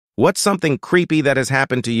What's something creepy that has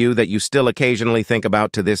happened to you that you still occasionally think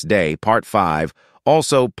about to this day? Part 5.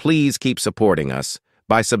 Also, please keep supporting us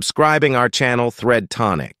by subscribing our channel Thread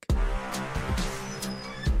Tonic.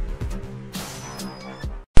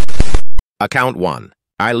 Account 1.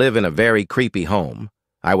 I live in a very creepy home.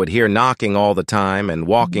 I would hear knocking all the time and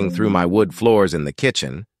walking through my wood floors in the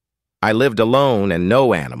kitchen. I lived alone and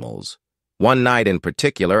no animals. One night in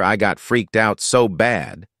particular, I got freaked out so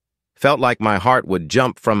bad. Felt like my heart would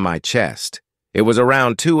jump from my chest. It was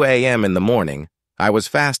around 2 a.m. in the morning. I was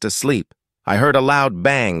fast asleep. I heard a loud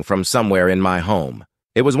bang from somewhere in my home.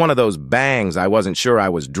 It was one of those bangs I wasn't sure I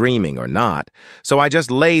was dreaming or not, so I just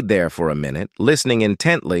laid there for a minute, listening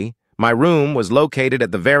intently. My room was located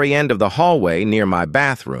at the very end of the hallway near my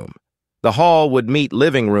bathroom. The hall would meet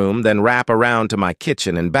living room, then wrap around to my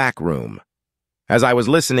kitchen and back room. As I was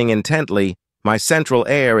listening intently, my central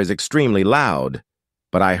air is extremely loud.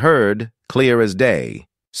 But I heard, clear as day,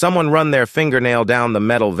 someone run their fingernail down the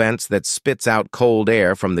metal vents that spits out cold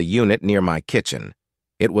air from the unit near my kitchen.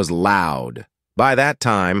 It was loud. By that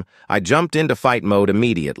time, I jumped into fight mode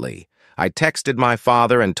immediately. I texted my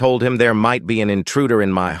father and told him there might be an intruder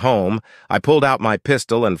in my home. I pulled out my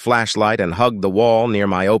pistol and flashlight and hugged the wall near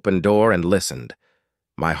my open door and listened.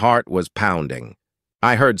 My heart was pounding.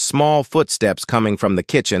 I heard small footsteps coming from the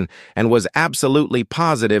kitchen and was absolutely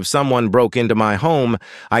positive someone broke into my home.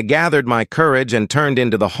 I gathered my courage and turned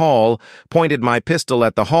into the hall, pointed my pistol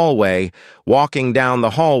at the hallway. Walking down the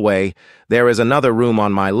hallway, there is another room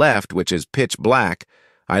on my left, which is pitch black.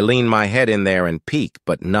 I lean my head in there and peek,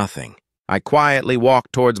 but nothing. I quietly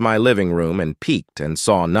walked towards my living room and peeked and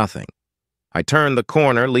saw nothing. I turned the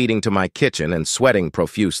corner leading to my kitchen and sweating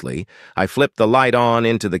profusely. I flipped the light on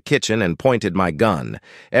into the kitchen and pointed my gun.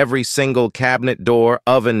 Every single cabinet door,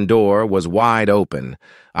 oven door was wide open.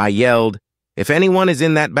 I yelled, "If anyone is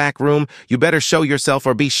in that back room, you better show yourself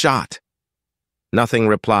or be shot." Nothing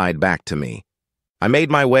replied back to me. I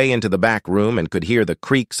made my way into the back room and could hear the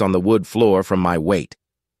creaks on the wood floor from my weight.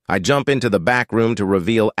 I jump into the back room to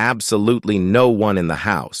reveal absolutely no one in the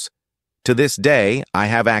house. To this day, I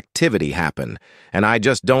have activity happen, and I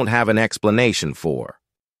just don't have an explanation for.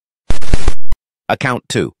 Account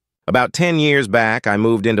 2. About 10 years back, I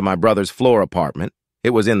moved into my brother's floor apartment.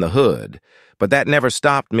 It was in the hood, but that never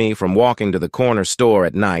stopped me from walking to the corner store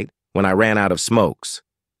at night when I ran out of smokes.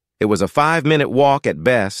 It was a 5-minute walk at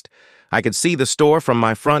best. I could see the store from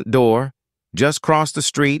my front door. Just cross the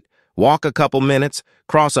street, walk a couple minutes,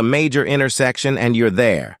 cross a major intersection, and you're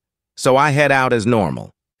there. So I head out as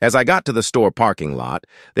normal. As I got to the store parking lot,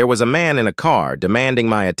 there was a man in a car demanding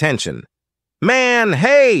my attention. "Man,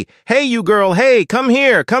 hey! Hey, you girl, hey, come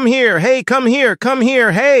here, hey, come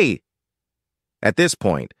here, hey!" At this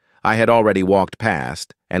point, I had already walked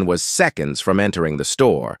past and was seconds from entering the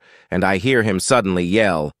store, and I hear him suddenly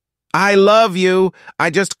yell, "I love you! I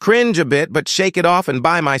just cringe a bit, but shake it off and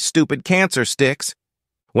buy my stupid cancer sticks."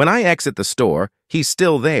 When I exit the store, he's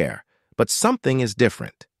still there, but something is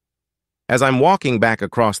different. As I'm walking back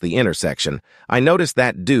across the intersection, I noticed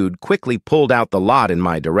that dude quickly pulled out the lot in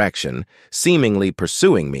my direction, seemingly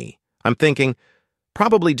pursuing me. I'm thinking,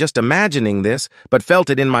 probably just imagining this, but felt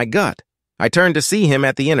it in my gut. I turned to see him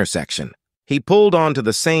at the intersection. He pulled onto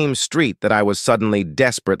the same street that I was suddenly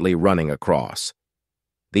desperately running across.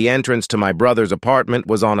 The entrance to my brother's apartment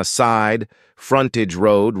was on a side, frontage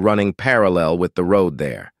road running parallel with the road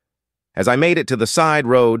there. As I made it to the side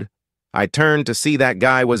road, I turned to see that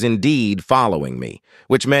guy was indeed following me,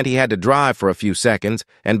 which meant he had to drive for a few seconds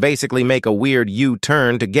and basically make a weird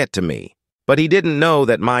U-turn to get to me. But he didn't know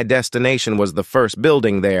that my destination was the first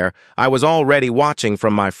building there. I was already watching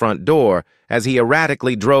from my front door as he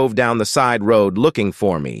erratically drove down the side road looking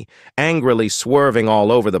for me, angrily swerving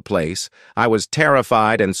all over the place. I was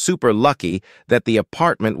terrified and super lucky that the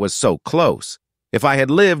apartment was so close. If I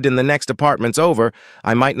had lived in the next apartments over,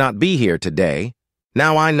 I might not be here today.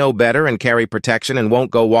 Now I know better and carry protection and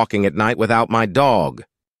won't go walking at night without my dog.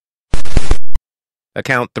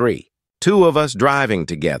 Account 3. 2 of us driving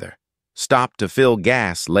together. Stopped to fill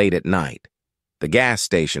gas late at night. The gas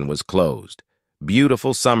station was closed.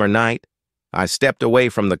 Beautiful summer night. I stepped away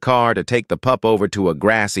from the car to take the pup over to a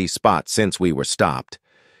grassy spot since we were stopped.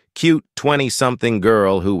 Cute 20-something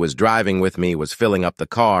girl who was driving with me was filling up the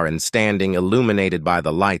car and standing illuminated by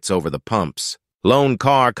the lights over the pumps. Lone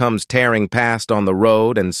car comes tearing past on the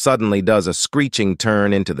road and suddenly does a screeching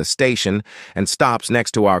turn into the station and stops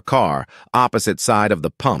next to our car, opposite side of the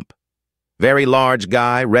pump. Very large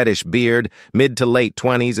guy, reddish beard, mid to late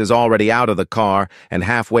 20s, is already out of the car and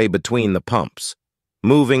halfway between the pumps,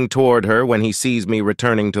 moving toward her when he sees me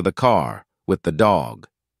returning to the car with the dog.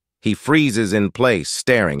 He freezes in place,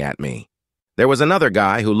 staring at me. There was another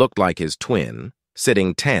guy who looked like his twin,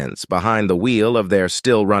 sitting tense behind the wheel of their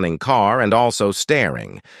still-running car and also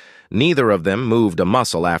staring. Neither of them moved a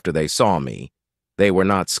muscle after they saw me. They were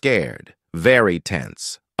not scared, very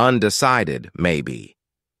tense, undecided, maybe.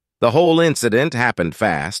 The whole incident happened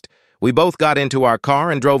fast. We both got into our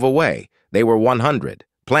car and drove away. They were 100,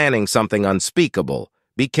 planning something unspeakable.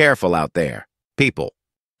 Be careful out there, people.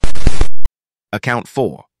 Account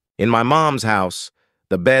 4. In my mom's house,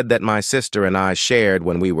 the bed that my sister and I shared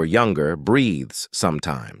when we were younger breathes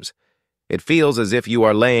sometimes. It feels as if you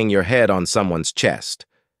are laying your head on someone's chest.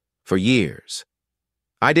 For years.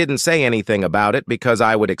 I didn't say anything about it because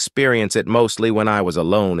I would experience it mostly when I was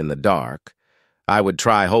alone in the dark. I would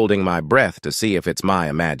try holding my breath to see if it's my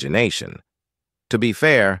imagination. To be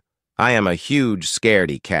fair, I am a huge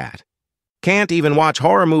scaredy cat. Can't even watch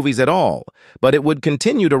horror movies at all, but it would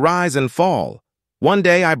continue to rise and fall. One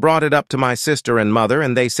day I brought it up to my sister and mother,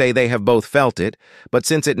 and they say they have both felt it, but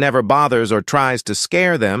since it never bothers or tries to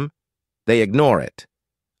scare them, they ignore it.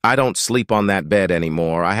 I don't sleep on that bed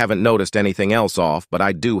anymore. I haven't noticed anything else off, but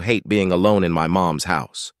I do hate being alone in my mom's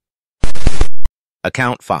house.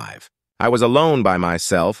 Account 5. I was alone by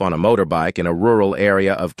myself on a motorbike in a rural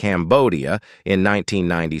area of Cambodia in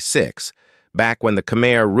 1996, back when the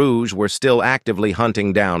Khmer Rouge were still actively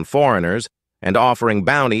hunting down foreigners and offering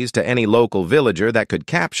bounties to any local villager that could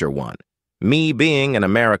capture one. Me being an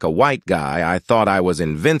America white guy, I thought I was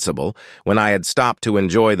invincible. When I had stopped to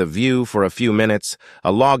enjoy the view for a few minutes,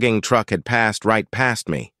 a logging truck had passed right past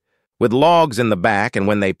me. With logs in the back, and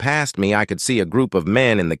when they passed me, I could see a group of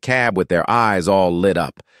men in the cab with their eyes all lit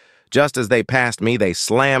up. Just as they passed me, they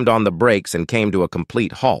slammed on the brakes and came to a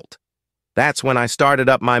complete halt. That's when I started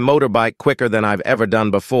up my motorbike quicker than I've ever done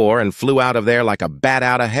before and flew out of there like a bat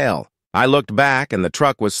out of hell. I looked back, and the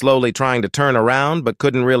truck was slowly trying to turn around but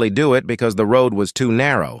couldn't really do it because the road was too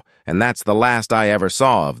narrow, and that's the last I ever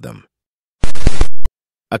saw of them.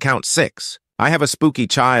 Account 6. I have a spooky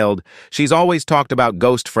child. She's always talked about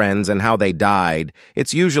ghost friends and how they died.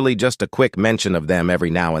 It's usually just a quick mention of them every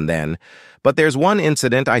now and then. But there's one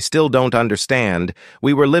incident I still don't understand.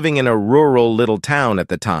 We were living in a rural little town at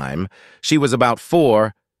the time. She was about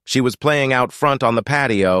 4. She was playing out front on the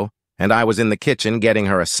patio, and I was in the kitchen getting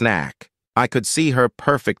her a snack. I could see her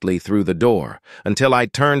perfectly through the door, until I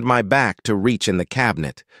turned my back to reach in the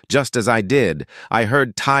cabinet. Just as I did, I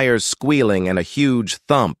heard tires squealing and a huge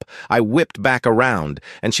thump. I whipped back around,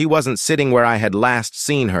 and she wasn't sitting where I had last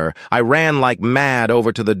seen her. I ran like mad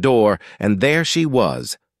over to the door, and there she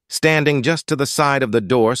was, standing just to the side of the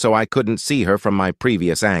door so I couldn't see her from my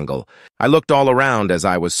previous angle. I looked all around as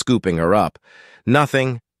I was scooping her up.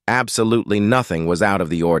 Nothing, absolutely nothing was out of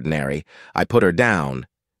the ordinary. I put her down,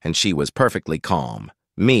 and she was perfectly calm.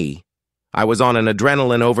 Me? I was on an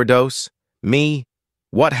adrenaline overdose? Me?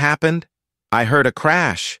 What happened? I heard a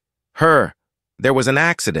crash. Her? There was an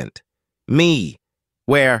accident. Me?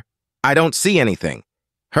 Where? I don't see anything.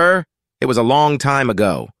 Her? It was a long time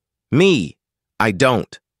ago. Me? I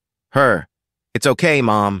don't. Her? It's okay,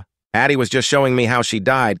 Mom. Addie was just showing me how she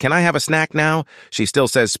died. Can I have a snack now? She still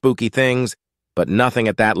says spooky things, but nothing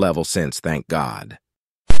at that level since, thank God.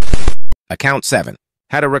 Account 7.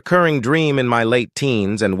 Had a recurring dream in my late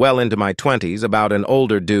teens and well into my 20s about an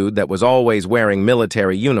older dude that was always wearing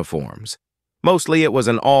military uniforms. Mostly it was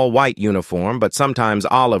an all-white uniform, but sometimes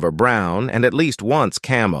olive or brown, and at least once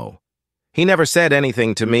camo. He never said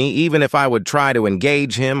anything to me, even if I would try to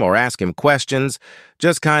engage him or ask him questions,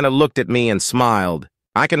 just kind of looked at me and smiled.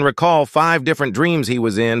 I can recall 5 different dreams he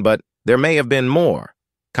was in, but there may have been more.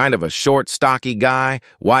 Kind of a short, stocky guy,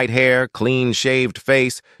 white hair, clean-shaved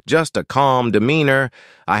face, just a calm demeanor.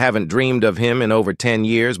 I haven't dreamed of him in over 10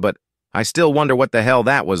 years, but I still wonder what the hell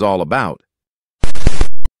that was all about.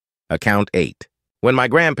 Account 8. When my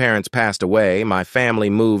grandparents passed away, my family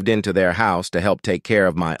moved into their house to help take care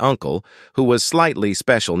of my uncle, who was slightly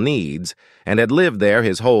special needs and had lived there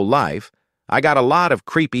his whole life. I got a lot of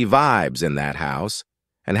creepy vibes in that house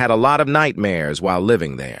and had a lot of nightmares while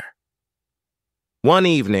living there. One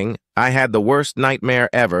evening, I had the worst nightmare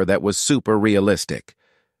ever that was super realistic.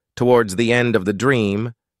 Towards the end of the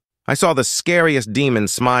dream, I saw the scariest demon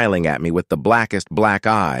smiling at me with the blackest black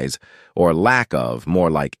eyes, or lack of,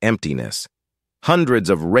 more like emptiness.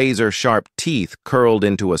 Hundreds of razor-sharp teeth curled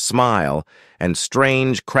into a smile, and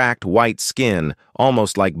strange, cracked white skin,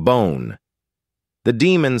 almost like bone. The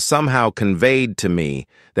demon somehow conveyed to me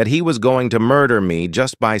that he was going to murder me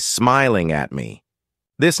just by smiling at me.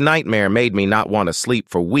 This nightmare made me not want to sleep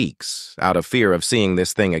for weeks, out of fear of seeing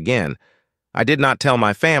this thing again. I did not tell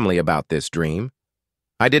my family about this dream.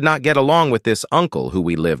 I did not get along with this uncle who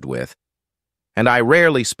we lived with, and I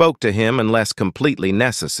rarely spoke to him unless completely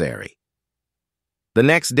necessary. The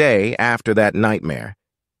next day, after that nightmare,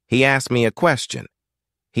 he asked me a question.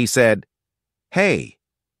 He said, "Hey,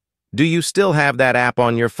 do you still have that app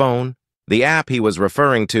on your phone?" The app he was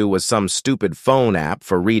referring to was some stupid phone app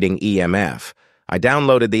for reading EMF. I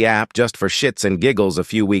downloaded the app just for shits and giggles a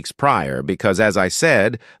few weeks prior because, as I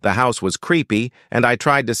said, the house was creepy and I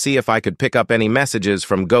tried to see if I could pick up any messages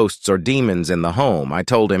from ghosts or demons in the home. I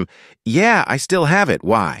told him, "Yeah, I still have it.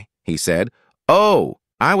 Why?" He said, "Oh,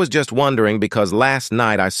 I was just wondering because last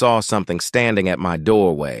night I saw something standing at my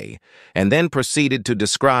doorway," and then proceeded to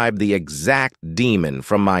describe the exact demon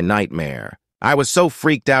from my nightmare. I was so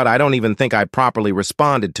freaked out I don't even think I properly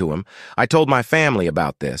responded to him. I told my family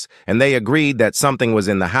about this, and they agreed that something was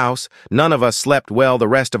in the house. None of us slept well the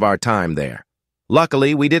rest of our time there.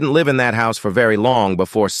 Luckily, we didn't live in that house for very long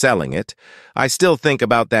before selling it. I still think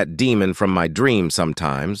about that demon from my dreams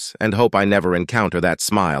sometimes, and hope I never encounter that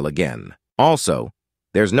smile again. Also,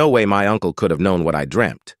 there's no way my uncle could have known what I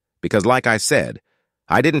dreamt, because like I said,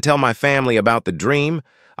 I didn't tell my family about the dream.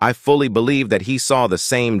 I fully believe that he saw the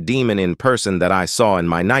same demon in person that I saw in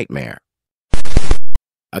my nightmare.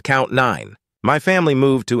 Account 9. My family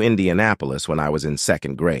moved to Indianapolis when I was in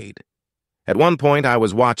 2nd grade. At one point, I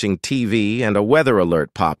was watching TV and a weather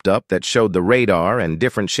alert popped up that showed the radar and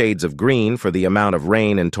different shades of green for the amount of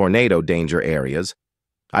rain and tornado danger areas.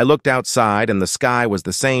 I looked outside and the sky was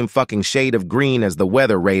the same fucking shade of green as the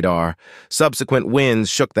weather radar. Subsequent winds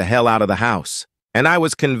shook the hell out of the house. And I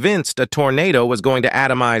was convinced a tornado was going to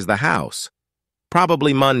atomize the house.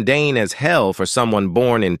 Probably mundane as hell for someone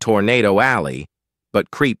born in Tornado Alley,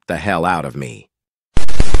 but creeped the hell out of me.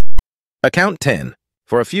 Account 10.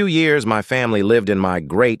 For a few years, my family lived in my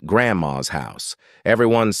great-grandma's house.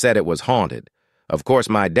 Everyone said it was haunted. Of course,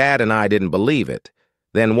 my dad and I didn't believe it.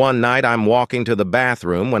 Then one night, I'm walking to the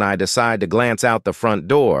bathroom when I decide to glance out the front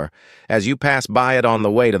door. As you pass by it on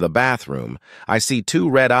the way to the bathroom, I see 2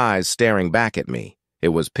 red eyes staring back at me. It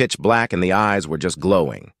was pitch black and the eyes were just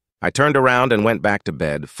glowing. I turned around and went back to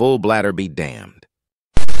bed, full bladder be damned.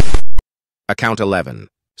 Account 11.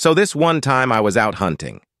 So this one time I was out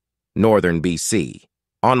hunting. Northern BC.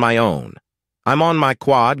 On my own. I'm on my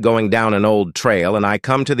quad going down an old trail and I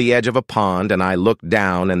come to the edge of a pond and I look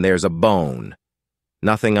down and there's a bone.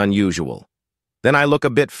 Nothing unusual. Then I look a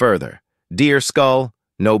bit further. Deer skull,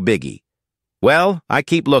 no biggie. Well, I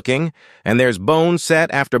keep looking, and there's bone set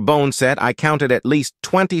after bone set. I counted at least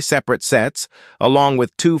 20 separate sets, along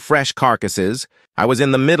with 2 fresh carcasses. I was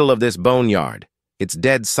in the middle of this boneyard. It's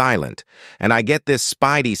dead silent, and I get this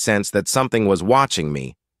spidey sense that something was watching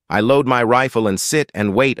me. I load my rifle and sit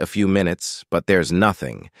and wait a few minutes, but there's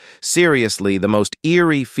nothing. Seriously, the most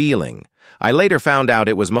eerie feeling. I later found out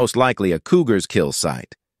it was most likely a cougar's kill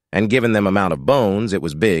site, and given them amount of bones, it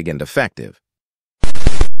was big and effective.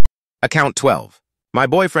 Account 12. My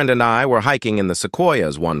boyfriend and I were hiking in the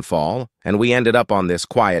sequoias one fall, and we ended up on this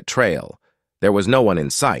quiet trail. There was no one in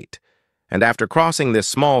sight, and after crossing this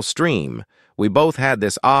small stream, we both had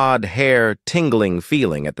this odd hair-tingling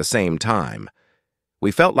feeling at the same time. We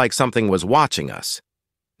felt like something was watching us.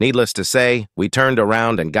 Needless to say, we turned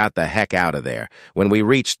around and got the heck out of there. When we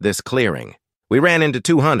reached this clearing, we ran into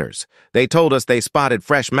 2 hunters. They told us they spotted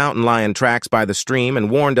fresh mountain lion tracks by the stream and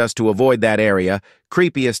warned us to avoid that area.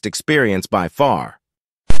 Creepiest experience by far.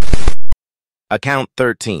 Account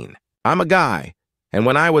 13. I'm a guy, and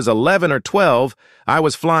when I was 11 or 12, I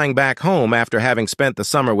was flying back home after having spent the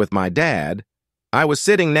summer with my dad. I was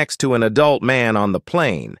sitting next to an adult man on the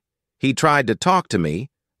plane. He tried to talk to me.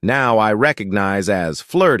 Now I recognize as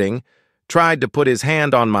flirting, tried to put his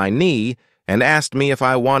hand on my knee, and asked me if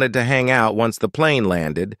I wanted to hang out once the plane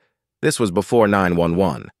landed. This was before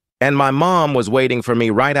 911. And my mom was waiting for me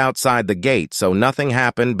right outside the gate, so nothing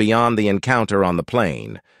happened beyond the encounter on the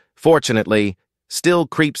plane. Fortunately, still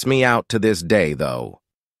creeps me out to this day, though.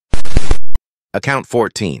 Account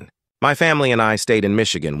 14. My family and I stayed in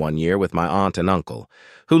Michigan one year with my aunt and uncle,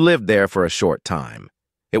 who lived there for a short time.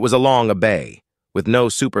 It was along a bay, with no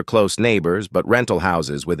super close neighbors but rental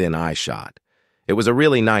houses within eyeshot. It was a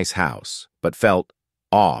really nice house, but felt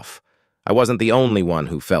off. I wasn't the only one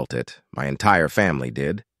who felt it. My entire family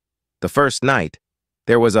did. The first night,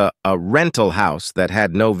 there was a rental house that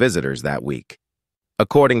had no visitors that week,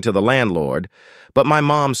 according to the landlord, but my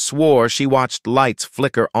mom swore she watched lights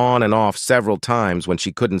flicker on and off several times when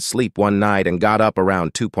she couldn't sleep one night and got up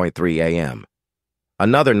around 2:3 a.m.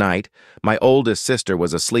 Another night, my oldest sister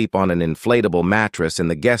was asleep on an inflatable mattress in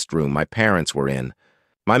the guest room my parents were in.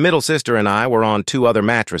 My middle sister and I were on 2 other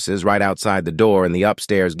mattresses right outside the door in the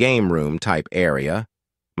upstairs game room type area.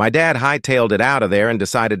 My dad hightailed it out of there and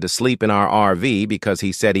decided to sleep in our RV because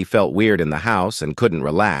he said he felt weird in the house and couldn't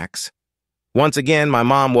relax. Once again, my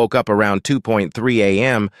mom woke up around 2:3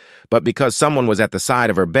 a.m., but because someone was at the side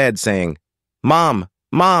of her bed saying, "Mom,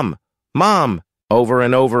 Mom, Mom," over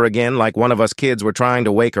and over again like one of us kids were trying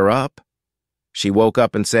to wake her up, she woke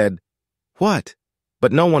up and said, "What?"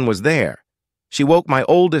 But no one was there. She woke my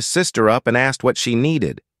oldest sister up and asked what she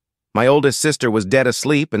needed. My oldest sister was dead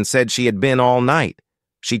asleep and said she had been all night.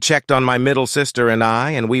 She checked on my middle sister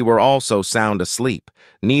and we were also sound asleep.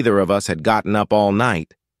 Neither of us had gotten up all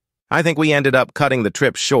night. I think we ended up cutting the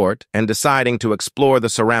trip short and deciding to explore the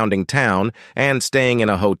surrounding town and staying in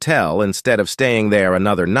a hotel instead of staying there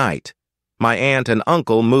another night. My aunt and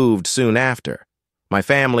uncle moved soon after. My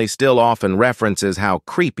family still often references how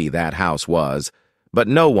creepy that house was, but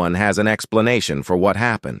no one has an explanation for what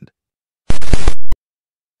happened.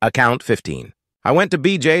 Account 15. I went to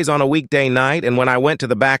BJ's on a weekday night, and when I went to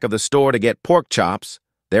the back of the store to get pork chops,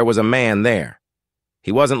 there was a man there.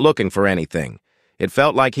 He wasn't looking for anything. It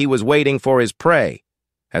felt like he was waiting for his prey.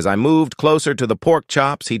 As I moved closer to the pork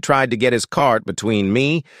chops, he tried to get his cart between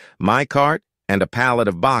me, my cart, and a pallet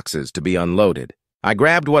of boxes to be unloaded. I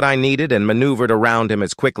grabbed what I needed and maneuvered around him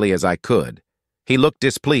as quickly as I could. He looked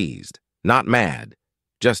displeased, not mad,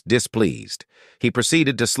 just displeased. He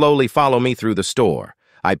proceeded to slowly follow me through the store.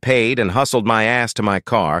 I paid and hustled my ass to my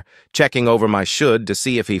car, checking over my should to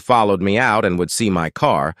see if he followed me out and would see my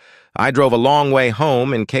car. I drove a long way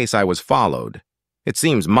home in case I was followed. It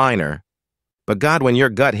seems minor, but God, when your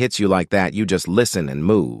gut hits you like that, you just listen and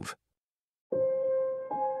move.